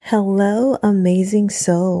Hello, amazing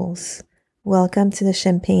souls. Welcome to the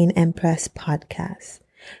Champagne Empress Podcast,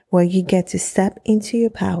 where you get to step into your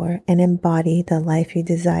power and embody the life you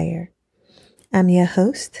desire. I'm your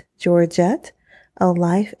host, Georgette, a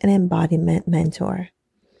life and embodiment mentor.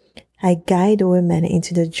 I guide women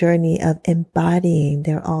into the journey of embodying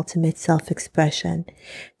their ultimate self-expression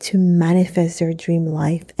to manifest their dream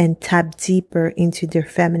life and tap deeper into their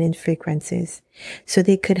feminine frequencies so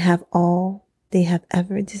they could have all they have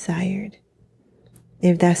ever desired.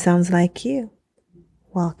 If that sounds like you,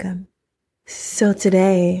 welcome. So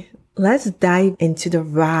today, let's dive into the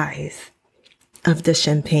rise of the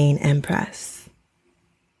Champagne Empress.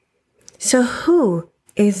 So who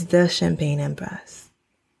is the Champagne Empress?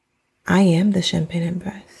 I am the Champagne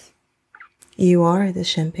Empress. You are the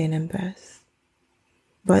Champagne Empress.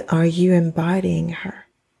 But are you embodying her?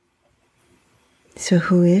 So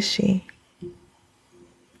who is she?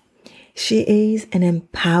 She is an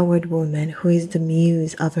empowered woman who is the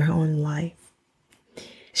muse of her own life.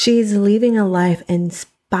 She is living a life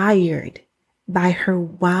inspired by her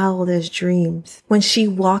wildest dreams. When she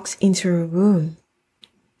walks into a room,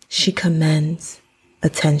 she commands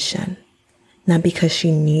attention. Not because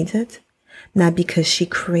she needs it, not because she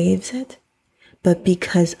craves it, but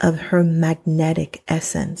because of her magnetic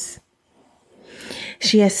essence.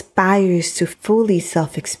 She aspires to fully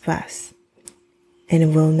self-express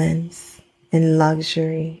in romance, in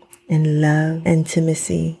luxury, in love,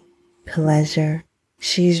 intimacy, pleasure.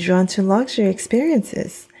 She is drawn to luxury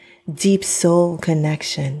experiences, deep soul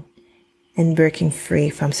connection, and breaking free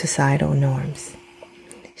from societal norms.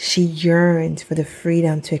 She yearns for the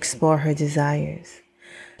freedom to explore her desires.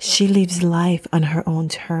 She lives life on her own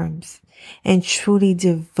terms and truly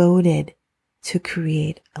devoted to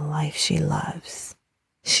create a life she loves.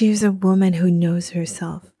 She is a woman who knows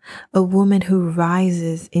herself, a woman who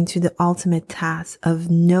rises into the ultimate task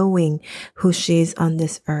of knowing who she is on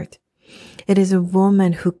this earth. It is a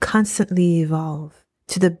woman who constantly evolves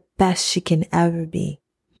to the best she can ever be.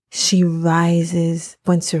 She rises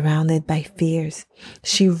when surrounded by fears.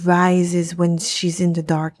 She rises when she's in the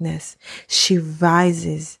darkness. She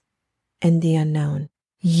rises in the unknown,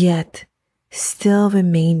 yet still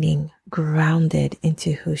remaining grounded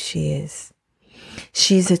into who she is.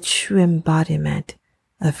 She's a true embodiment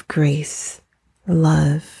of grace,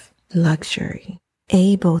 love, luxury,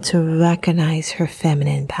 able to recognize her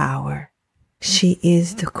feminine power. She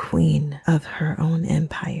is the queen of her own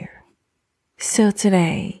empire. So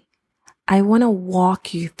today, I want to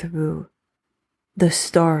walk you through the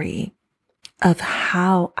story of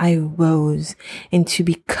how I rose into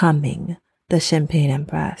becoming the Champagne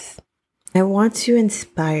Empress. I want to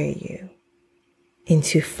inspire you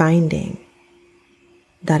into finding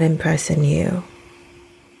that Empress in you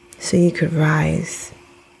so you could rise,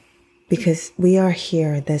 because we are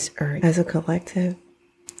here, this earth, as a collective.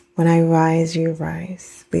 When I rise, you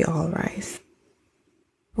rise. We all rise.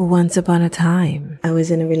 Once upon a time, I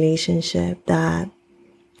was in a relationship that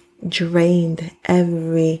drained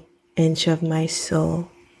every inch of my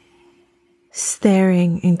soul.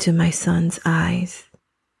 Staring into my son's eyes.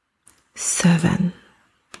 7.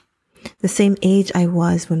 The same age I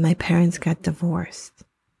was when my parents got divorced.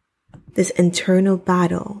 This internal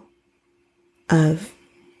battle of,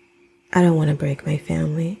 I don't want to break my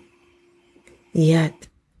family. Yet,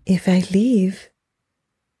 if I leave,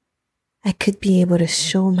 I could be able to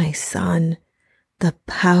show my son the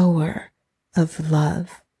power of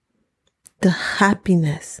love, the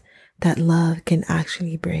happiness that love can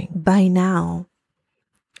actually bring. By now,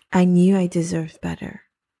 I knew I deserved better.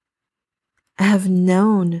 I have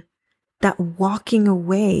known that walking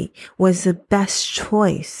away was the best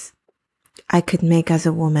choice I could make as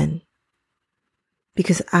a woman,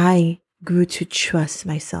 because I grew to trust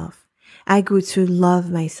myself. I grew to love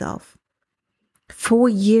myself. 4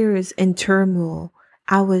 years in turmoil,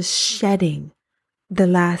 I was shedding the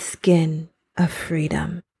last skin of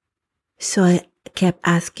freedom. So I kept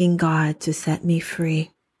asking God to set me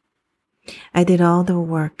free. I did all the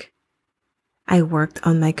work. I worked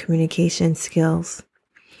on my communication skills.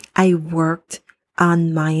 I worked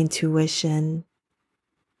on my intuition.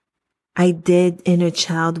 I did inner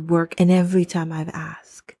child work, and every time I've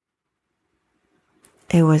asked,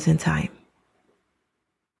 it wasn't time.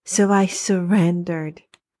 So I surrendered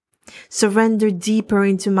deeper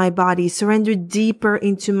into my body, surrendered deeper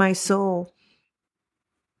into my soul.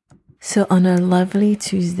 So on a lovely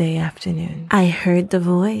Tuesday afternoon, I heard the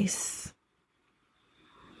voice.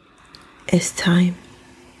 It's time.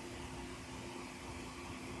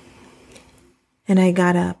 And I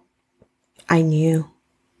got up. I knew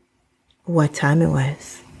what time it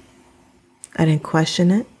was. I didn't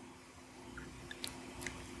question it.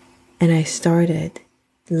 and I started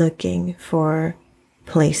looking for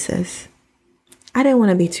places. I didn't want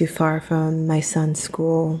to be too far from my son's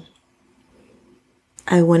school.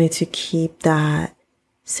 I wanted to keep that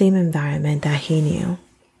same environment that he knew.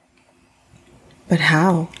 But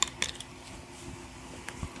how?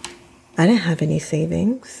 I didn't have any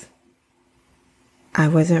savings. I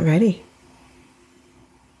wasn't ready.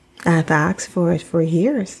 I've asked for it for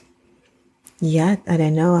years, yet I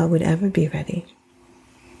didn't know I would ever be ready.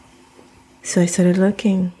 So I started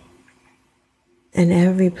looking, and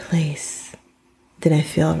every place didn't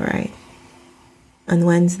feel right. On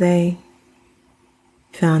Wednesday,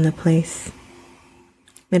 found a place,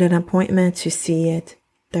 made an appointment to see it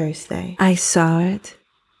Thursday. I saw it.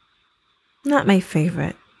 Not my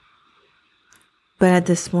favorite, but at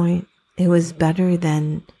this point, it was better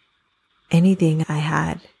than anything I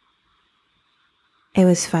had. It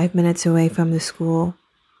was 5 minutes away from the school.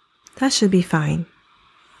 That should be fine.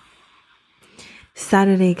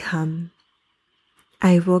 Saturday come.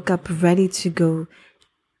 I woke up ready to go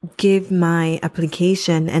give my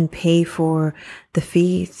application and pay for the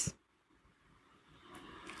fees.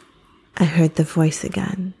 I heard the voice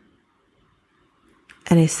again.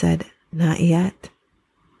 And it said, not yet.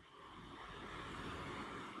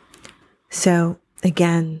 So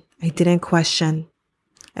again, I didn't question.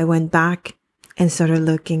 I went back and started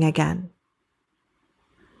looking again.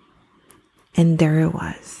 And there it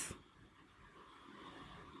was.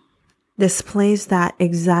 This place that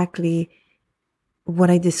exactly what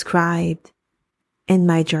I described in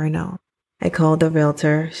my journal. I called the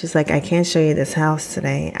realtor. She's like, I can't show you this house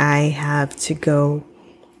today. I have to go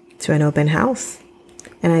to an open house.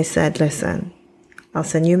 And I said, listen, I'll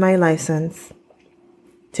send you my license.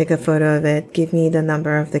 Take a photo of it. Give me the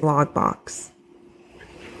number of the logbox.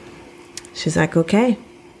 She's like, okay.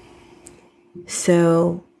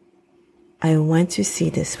 So I went to see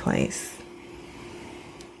this place.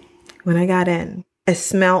 When I got in, it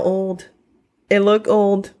smelled old. It looked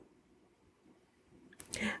old.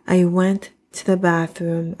 I went to the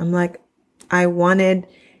bathroom. I'm like, I wanted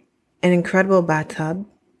an incredible bathtub.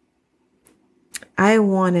 I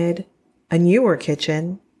wanted a newer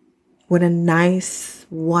kitchen with a nice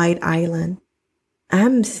white island.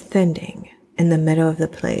 I'm standing in the middle of the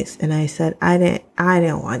place, and I said, I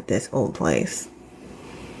didn't want this old place.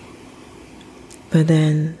 But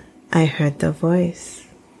then I heard the voice.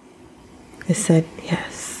 It said,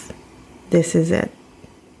 yes, this is it.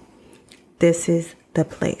 This is the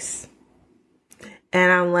place.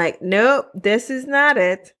 And I'm like, nope, this is not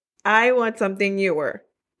it. I want something newer.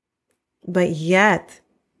 But yet,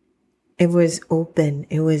 it was open.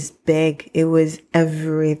 It was big. It was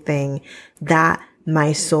everything that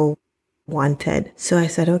my soul wanted. So I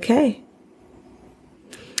said, okay.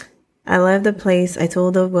 I left the place. I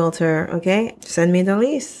told the realtor, okay, send me the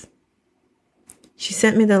lease. She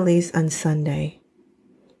sent me the lease on Sunday.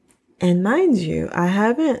 And mind you, I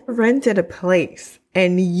haven't rented a place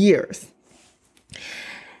in years.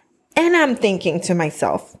 And I'm thinking to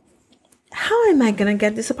myself, how am I going to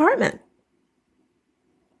get this apartment?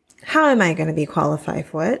 How am I going to be qualified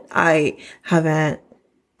for it? I haven't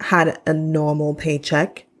had a normal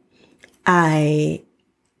paycheck. I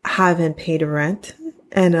haven't paid rent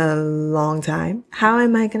in a long time. How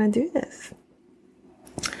am I going to do this?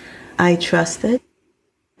 I trusted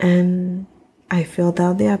and I filled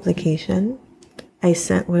out the application. I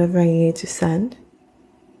sent whatever I needed to send.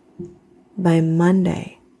 By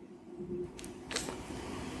Monday,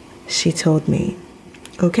 she told me,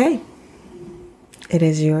 okay, it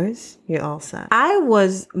is yours. You're all set. I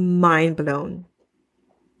was mind blown.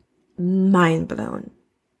 Mind blown.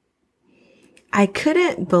 I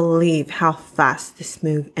couldn't believe how fast this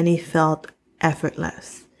moved, and it felt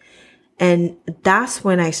effortless. And that's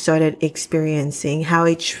when I started experiencing how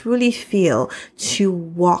I truly feel to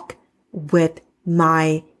walk with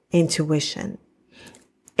my intuition.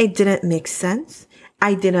 It didn't make sense.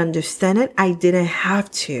 I didn't understand it. I didn't have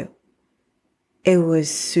to. It was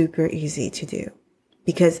super easy to do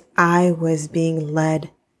because I was being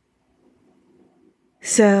led.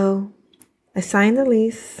 So I signed the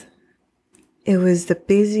lease. It was the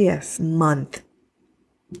busiest month,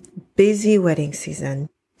 busy wedding season.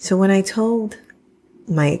 So when I told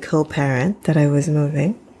my co-parent that I was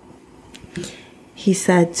moving, he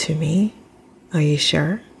said to me, are you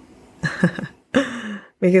sure?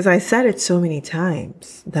 Because I said it so many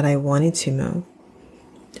times that I wanted to move.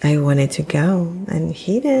 I wanted to go, and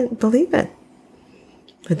he didn't believe it.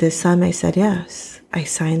 But this time I said yes. I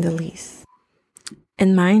signed the lease.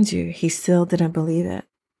 And mind you, he still didn't believe it.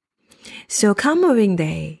 So come moving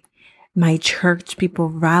day, My church people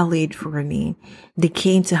rallied for me. They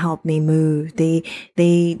came to help me move.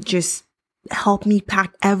 They just helped me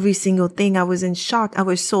pack every single thing. I was in shock. I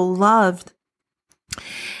was so loved.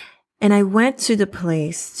 And I went to the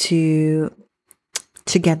place to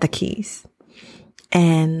get the keys.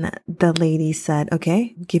 And the lady said,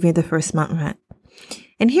 okay, give me the first month rent.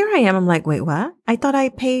 And here I am. I'm like, wait, what? I thought I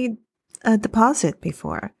paid a deposit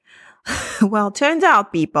before. Well, turns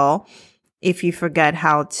out, people, if you forget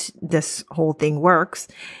how this whole thing works,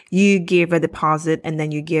 you give a deposit and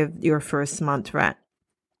then you give your first month rent.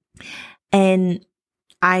 And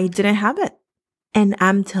I didn't have it. And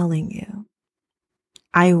I'm telling you,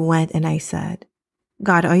 I went and I said,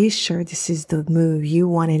 God, are you sure this is the move you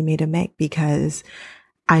wanted me to make? Because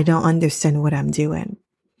I don't understand what I'm doing.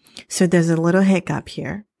 So there's a little hiccup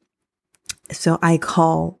here. So I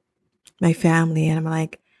call my family and I'm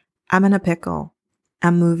like, I'm in a pickle.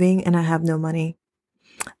 I'm moving and I have no money.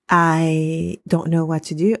 I don't know what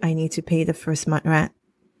to do. I need to pay the first month rent.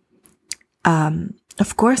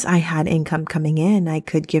 Of course, I had income coming in. I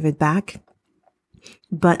could give it back.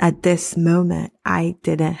 But at this moment, I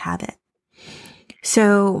didn't have it.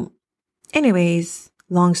 So anyways,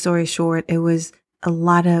 long story short, it was a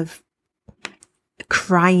lot of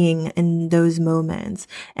crying in those moments.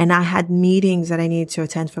 And I had meetings that I needed to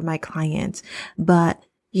attend for my clients. But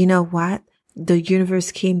you know what? The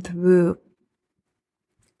universe came through.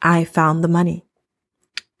 I found the money.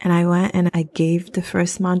 And I went and I gave the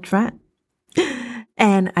first month rent.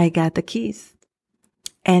 And I got the keys.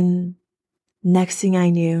 And next thing I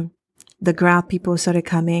knew, the ground people started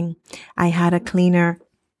coming. I had a cleaner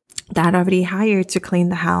that I'd already hired to clean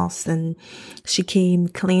the house. And she came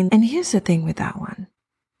clean. And here's the thing with that one.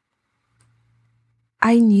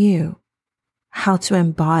 I knew how to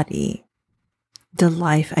embody the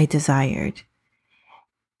life I desired.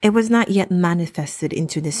 It was not yet manifested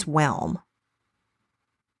into this realm,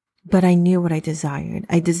 but I knew what I desired.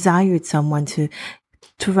 I desired someone to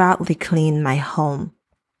thoroughly clean my home.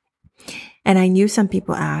 And I knew some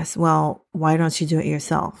people asked, well, why don't you do it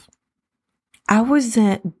yourself? I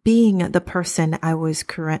wasn't being the person I was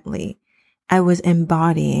currently. I was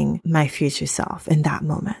embodying my future self in that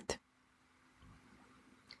moment.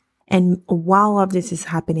 And while all of this is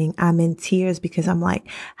happening, I'm in tears because I'm like,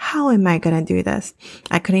 how am I going to do this?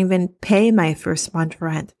 I couldn't even pay my first month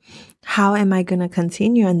rent. How am I going to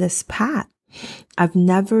continue on this path? I've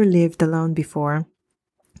never lived alone before.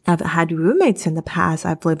 I've had roommates in the past.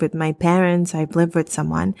 I've lived with my parents. I've lived with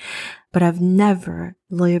someone, but I've never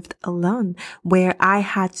lived alone where I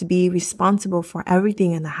had to be responsible for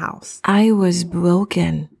everything in the house. I was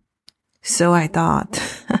broken. So I thought,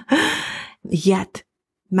 yet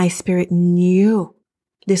my spirit knew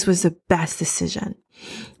this was the best decision.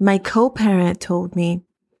 My co-parent told me,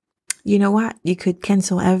 you know what? You could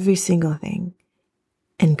cancel every single thing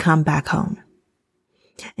and come back home.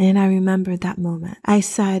 And I remember that moment. I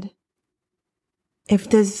said, if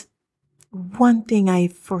there's one thing I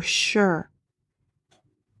for sure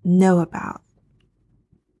know about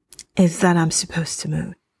is that I'm supposed to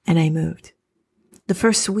move. And I moved. The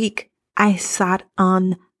first week, I sat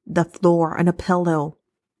on the floor on a pillow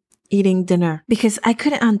eating dinner because I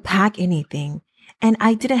couldn't unpack anything. And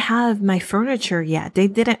I didn't have my furniture yet. They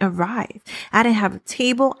didn't arrive. I didn't have a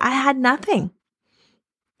table. I had nothing.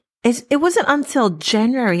 It wasn't until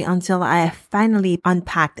January until I finally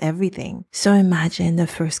unpacked everything. So imagine the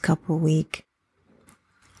first couple weeks,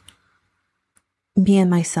 me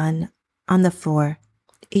and my son on the floor,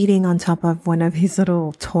 eating on top of one of his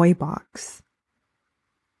little toy box.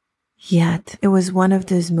 Yet it was one of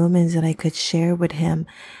those moments that I could share with him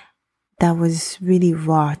that was really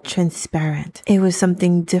raw, transparent. It was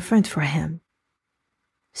something different for him.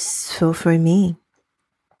 So for me,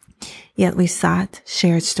 yet we sat,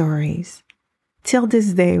 shared stories. Till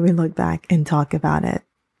this day, we look back and talk about it.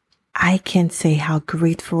 I can't say how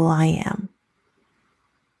grateful I am.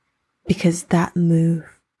 Because that move,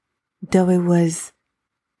 though it was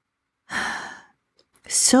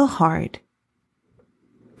so hard,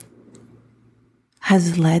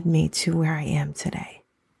 has led me to where I am today.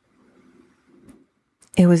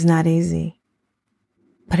 It was not easy,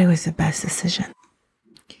 but it was the best decision.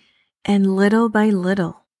 And little by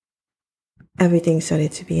little, everything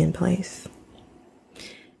started to be in place.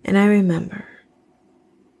 And I remember,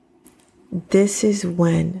 this is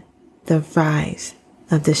when the rise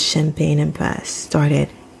of the Champagne Empress started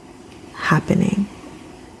happening.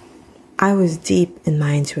 I was deep in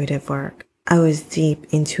my intuitive work. I was deep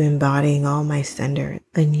into embodying all my standards.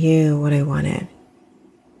 I knew what I wanted.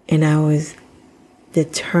 And I was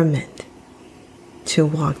determined to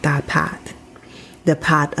walk that path, the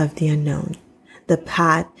path of the unknown, the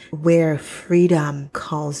path where freedom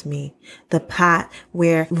calls me, the path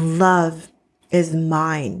where love is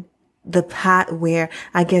mine, the path where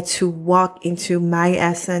I get to walk into my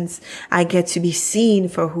essence. I get to be seen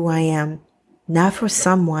for who I am, not for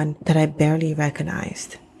someone that I barely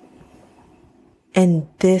recognized. And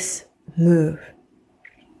this move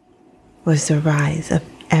was the rise of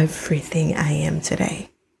everything I am today.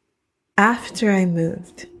 After I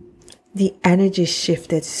moved, the energy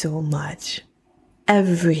shifted so much.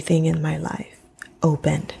 Everything in my life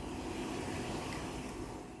opened.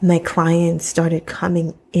 My clients started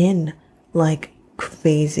coming in like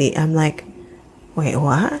crazy. I'm like, wait,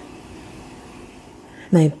 what?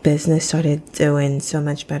 My business started doing so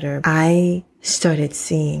much better. I started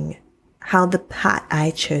seeing how the path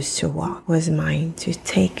I chose to walk was mine to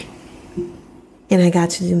take. And I got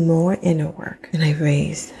to do more inner work, and I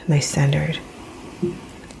raised my standard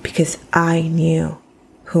because I knew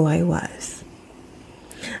who I was.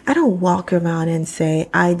 I don't walk around and say,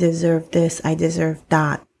 I deserve this, I deserve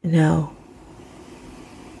that. No.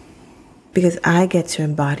 Because I get to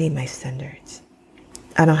embody my standards.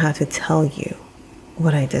 I don't have to tell you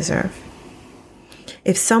what I deserve.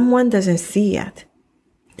 If someone doesn't see it,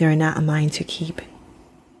 they're not mine to keep.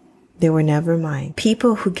 They were never mine.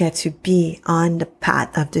 People who get to be on the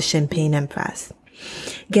path of the Champagne Empress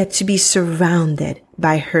get to be surrounded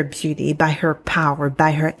by her beauty, by her power,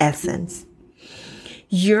 by her essence.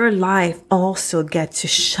 Your life also gets to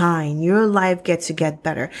shine. Your life gets to get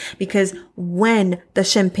better, because when the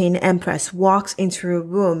Champagne Empress walks into a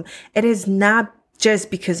room, it is not just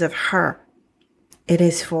because of her. It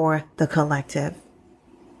is for the collective.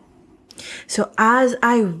 So as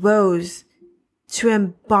I rose to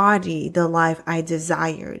embody the life I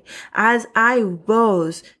desired, as I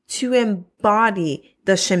rose to embody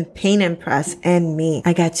the Champagne Empress and me,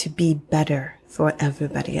 I got to be better for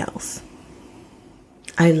everybody else.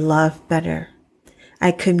 I loved better.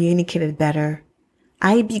 I communicated better.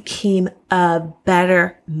 I became a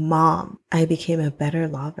better mom. I became a better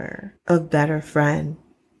lover, a better friend.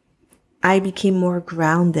 I became more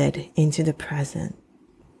grounded into the present.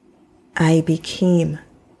 I became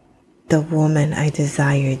the woman I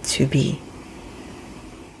desired to be.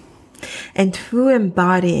 And through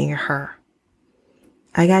embodying her,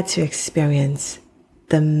 I got to experience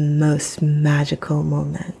the most magical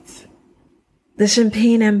moments. The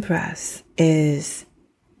Champagne Empress is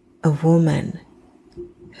a woman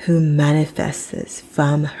who manifests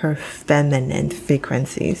from her feminine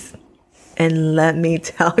frequencies. And let me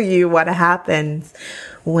tell you what happens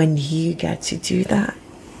when you get to do that.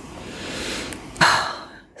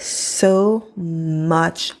 So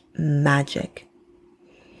much magic.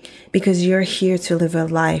 Because you're here to live a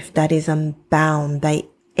life that is unbound by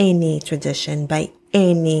any tradition, by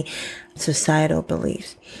any societal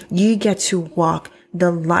beliefs. You get to walk the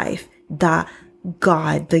life that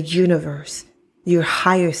God, the universe, your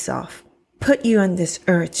higher self, put you on this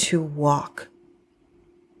earth to walk.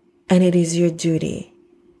 And it is your duty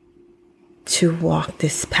to walk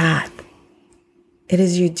this path. It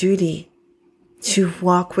is your duty to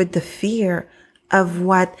walk with the fear of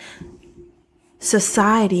what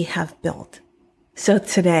society have built. So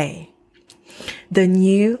today, the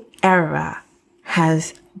new era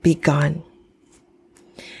has begun.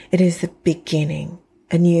 It is the beginning,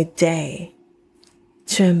 a new day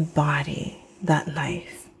to embody that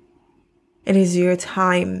life. It is your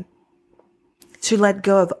time to let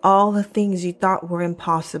go of all the things you thought were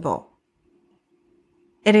impossible.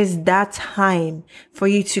 It is that time for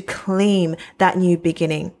you to claim that new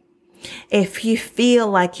beginning. If you feel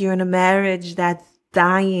like you're in a marriage that's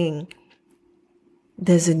dying,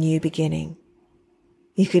 there's a new beginning.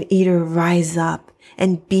 You could either rise up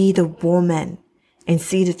and be the woman and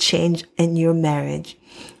see the change in your marriage,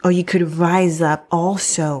 or you could rise up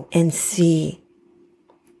also and see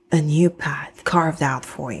a new path carved out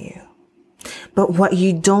for you. But what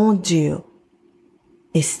you don't do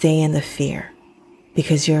is stay in the fear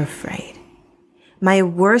because you're afraid. My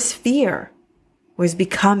worst fear was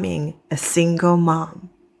becoming a single mom.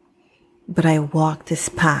 But I walked this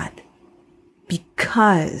path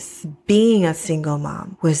because being a single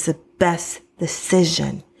mom was the best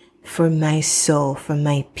decision for my soul, for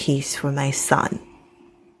my peace, for my son.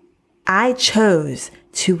 I chose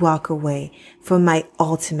to walk away from my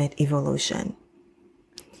ultimate evolution,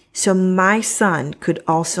 so my son could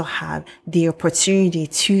also have the opportunity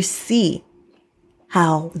to see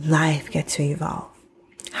how life gets to evolve,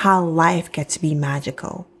 how life gets to be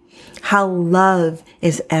magical, how love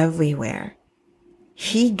is everywhere.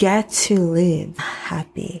 He gets to live a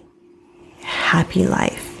happy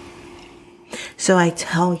life. So I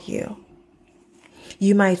tell you,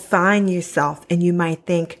 You might find yourself and you might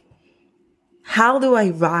think, how do I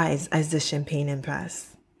rise as the Champagne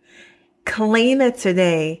Empress? Claim it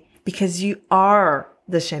today because you are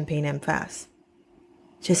the Champagne Empress.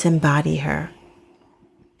 Just embody her.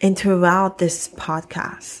 And throughout this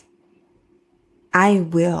podcast, I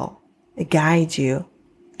will guide you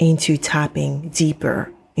into tapping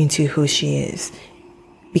deeper into who she is,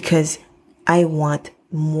 because I want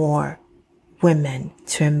more women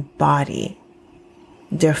to embody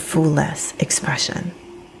their fullest expression,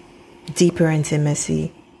 deeper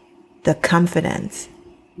intimacy, the confidence.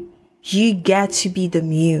 You get to be the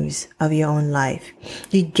muse of your own life.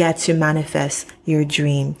 You get to manifest your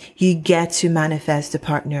dream. You get to manifest the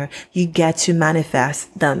partner. You get to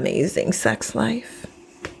manifest the amazing sex life.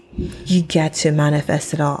 You get to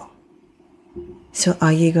manifest it all. So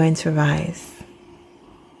are you going to rise?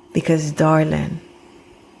 Because darling,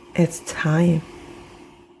 it's time.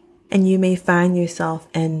 And you may find yourself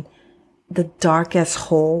in the darkest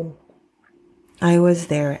hole. I was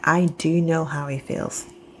there. I do know how it feels.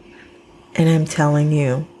 And I'm telling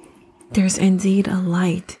you, there's indeed a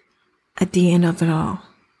light at the end of it all.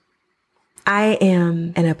 I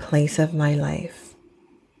am in a place of my life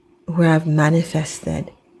where I've manifested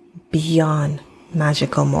beyond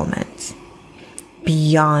magical moments,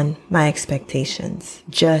 beyond my expectations,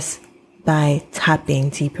 just by tapping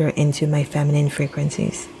deeper into my feminine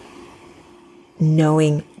frequencies,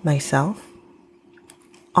 knowing myself,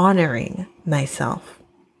 honoring myself,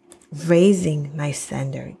 raising my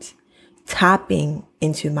standards, tapping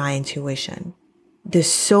into my intuition. There's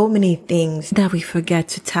so many things that we forget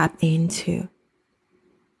to tap into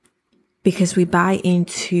because we buy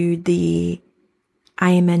into the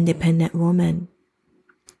I am an independent woman.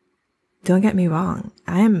 Don't get me wrong.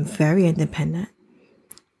 I am very independent.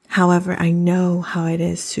 However, I know how it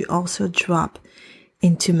is to also drop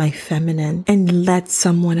into my feminine and let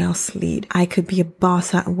someone else lead. I could be a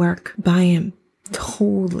boss at work, but I am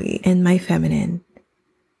totally in my feminine,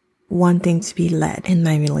 wanting to be led in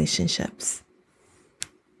my relationships.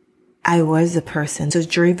 I was a person so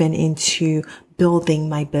driven into building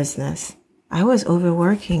my business. I was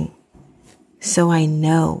overworking. So I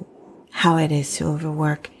know how it is to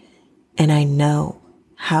overwork, and I know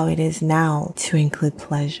how it is now to include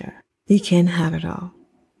pleasure. You can have it all.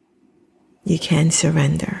 You can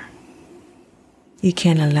surrender. You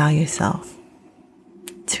can allow yourself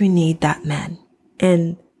to need that man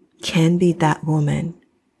and can be that woman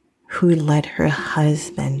who let her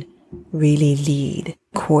husband really lead,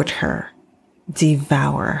 court her,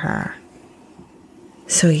 devour her.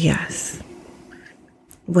 So yes,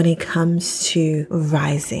 when it comes to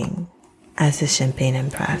rising as a Champagne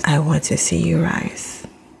Empress, I want to see you rise.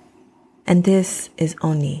 And this is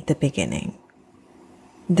only the beginning.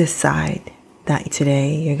 Decide that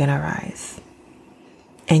today you're going to rise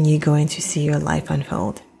and you're going to see your life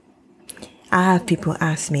unfold. I have people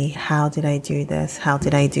ask me, how did I do this? How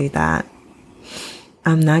did I do that?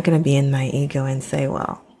 I'm not going to be in my ego and say,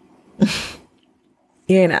 well,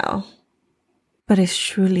 but it's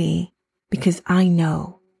truly because I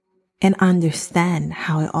know and understand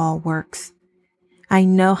how it all works. I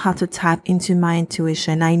know how to tap into my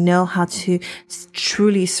intuition. I know how to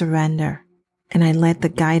truly surrender. And I let the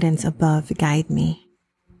guidance above guide me.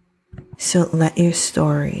 So let your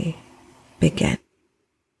story begin.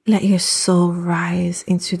 Let your soul rise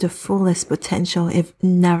into the fullest potential if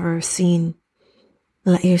never seen.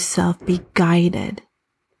 Let yourself be guided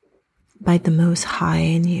by the Most High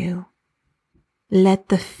in you. Let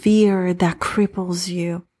the fear that cripples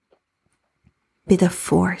you be the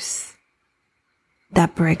force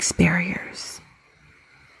that breaks barriers.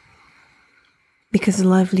 Because,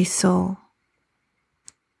 lovely soul,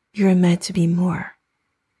 you're meant to be more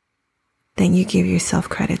than you give yourself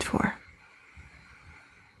credit for.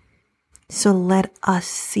 So let us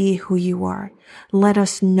see who you are. Let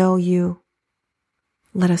us know you.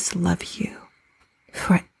 Let us love you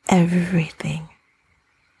for everything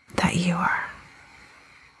that you are.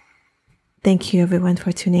 Thank you everyone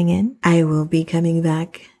for tuning in. I will be coming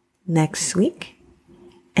back next week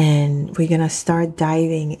and we're going to start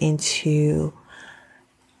diving into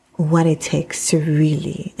what it takes to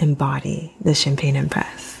really embody the Champagne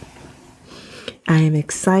Empress. I am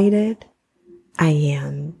excited. I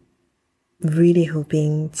am really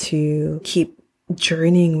hoping to keep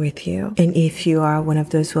journeying with you. And if you are one of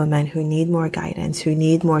those women who need more guidance, who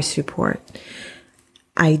need more support,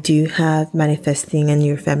 I do have manifesting in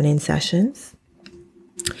your feminine sessions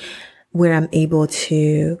where I'm able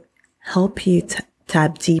to help you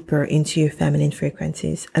tap deeper into your feminine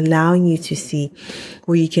frequencies, allowing you to see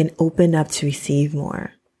where you can open up to receive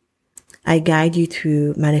more. I guide you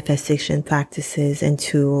through manifestation practices and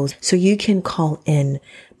tools so you can call in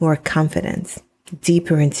more confidence,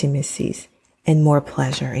 deeper intimacies, and more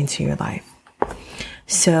pleasure into your life.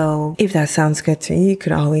 So if that sounds good to you, you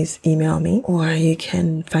could always email me, or you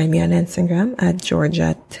can find me on Instagram at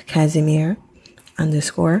Georgette Casimir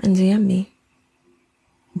 _ and DM me.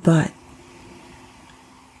 But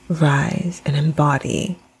rise and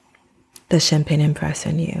embody the Champagne Empress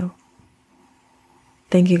in you.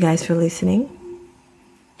 Thank you guys for listening.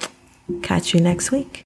 Catch you next week.